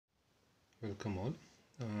Welcome all.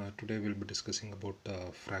 Today we'll be discussing about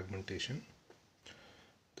fragmentation.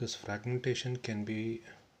 This fragmentation can be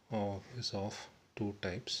is of two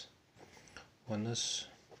types. One is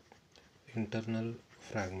internal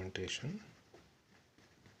fragmentation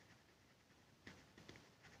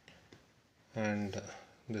and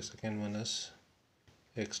the second one is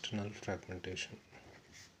external fragmentation.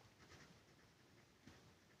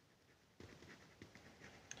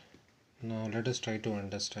 Now let us try to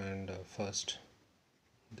understand first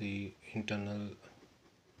the internal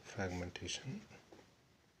fragmentation.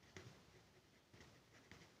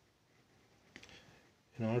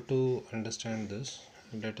 In order to understand this,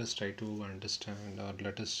 let us try to understand, or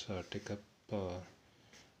let us take up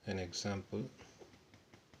an example.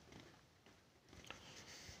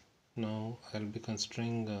 Now I'll be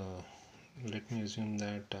considering, let me assume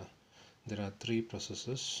that there are three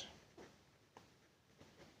processes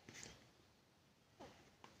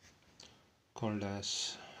called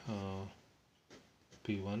as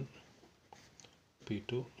P1,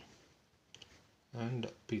 P2 and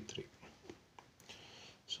P3.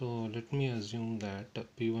 So let me assume that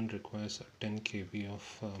P1 requires 10 KB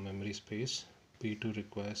of memory space, P2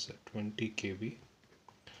 requires 20 KB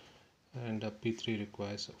and P3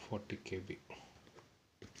 requires 40 KB.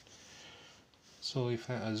 So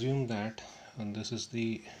if I assume that this is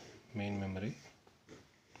the main memory,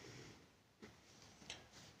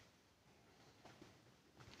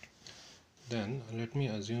 then let me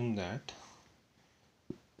assume that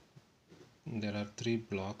there are three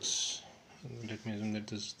blocks. Let me assume that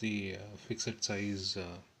this is the fixed size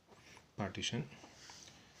partition.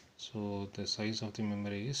 So the size of the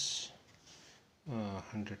memory is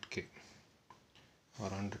 100K or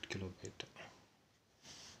 100 kilobyte.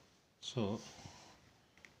 So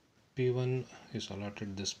P1 is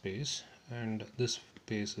allotted this space and this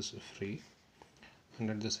space is free, and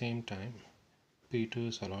at the same time P2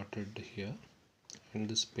 is allotted here and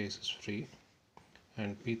this space is free,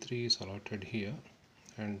 and P3 is allotted here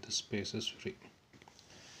and this space is free.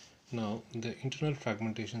 Now the internal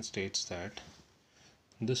fragmentation states that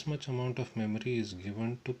this much amount of memory is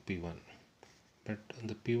given to P1, but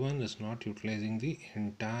the P1 is not utilizing the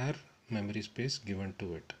entire memory space given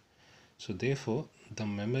to it. So therefore the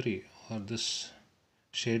memory, or this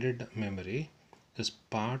shaded memory, is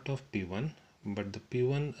part of P1, but the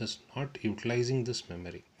P1 is not utilizing this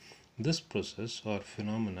memory. This process or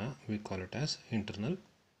phenomena we call it as internal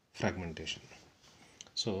fragmentation.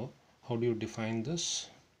 So how do you define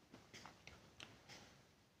this?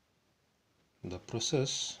 The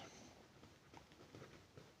process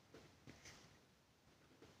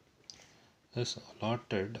is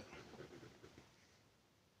allotted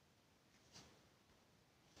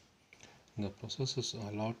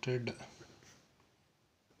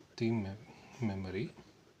the memory,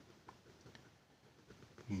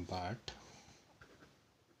 but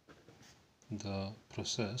the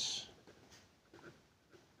process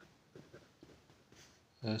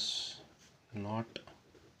is not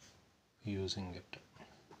using it.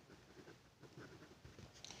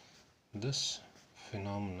 This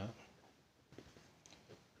phenomena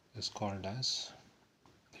is called as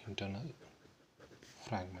internal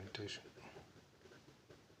fragmentation.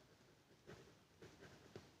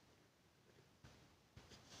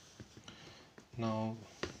 Now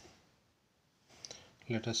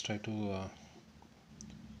let us try to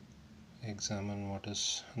examine what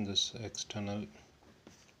is this external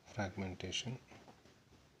fragmentation.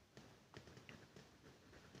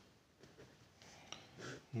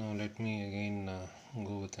 Now let me again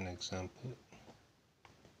go with an example.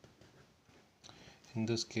 In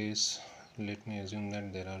this case, let me assume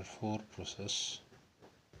that there are four processes.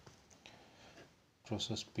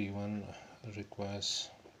 Process P1 requires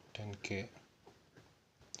 10K,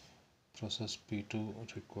 process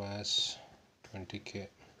P2 requires 20K,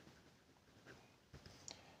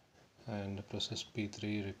 and process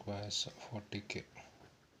P3 requires 40K,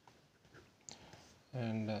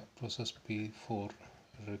 and process P4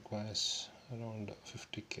 requires around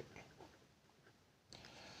 50K.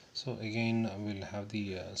 So again we'll have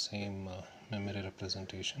the same memory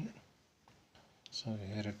representation. So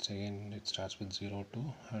here it starts with 0 to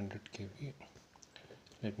 100 KB.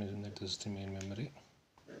 Let me assume that this is the main memory.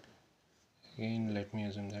 Again let me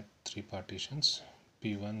assume that three partitions,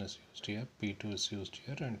 P1 is used here, P2 is used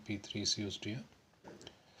here, and P3 is used here.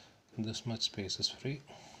 This much space is free,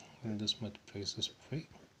 and this much space is free,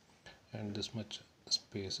 and this much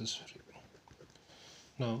space is free.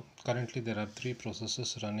 Now currently there are three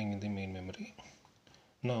processes running in the main memory.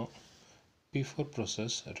 Now P4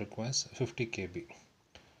 process requires 50 KB.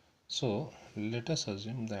 So let us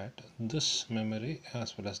assume that this memory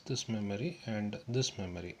as well as this memory and this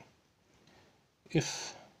memory,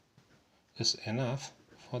 if is enough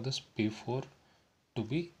for this P4 to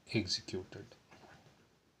be executed.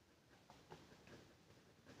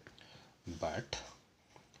 But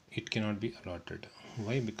it cannot be allotted.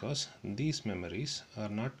 Why? Because these memories are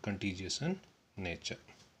not contiguous in nature.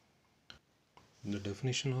 The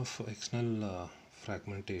definition of external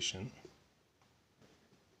fragmentation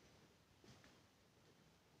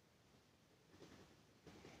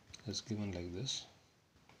is given like this.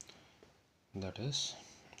 That is,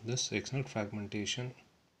 this external fragmentation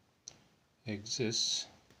exists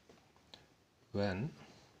when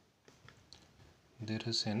there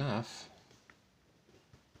is enough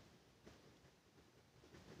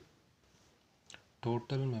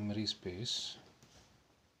total memory space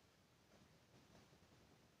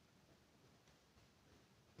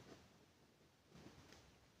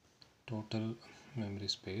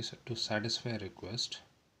to satisfy a request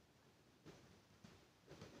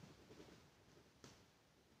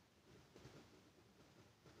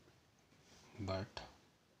but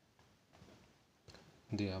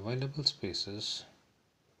the available spaces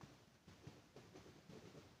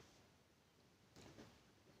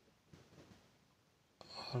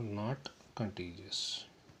are not contiguous.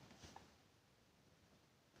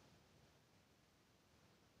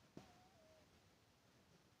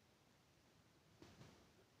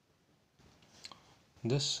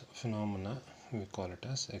 This phenomena we call it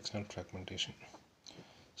as external fragmentation.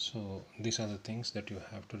 So these are the things that you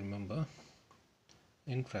have to remember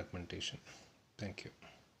in fragmentation. Thank you.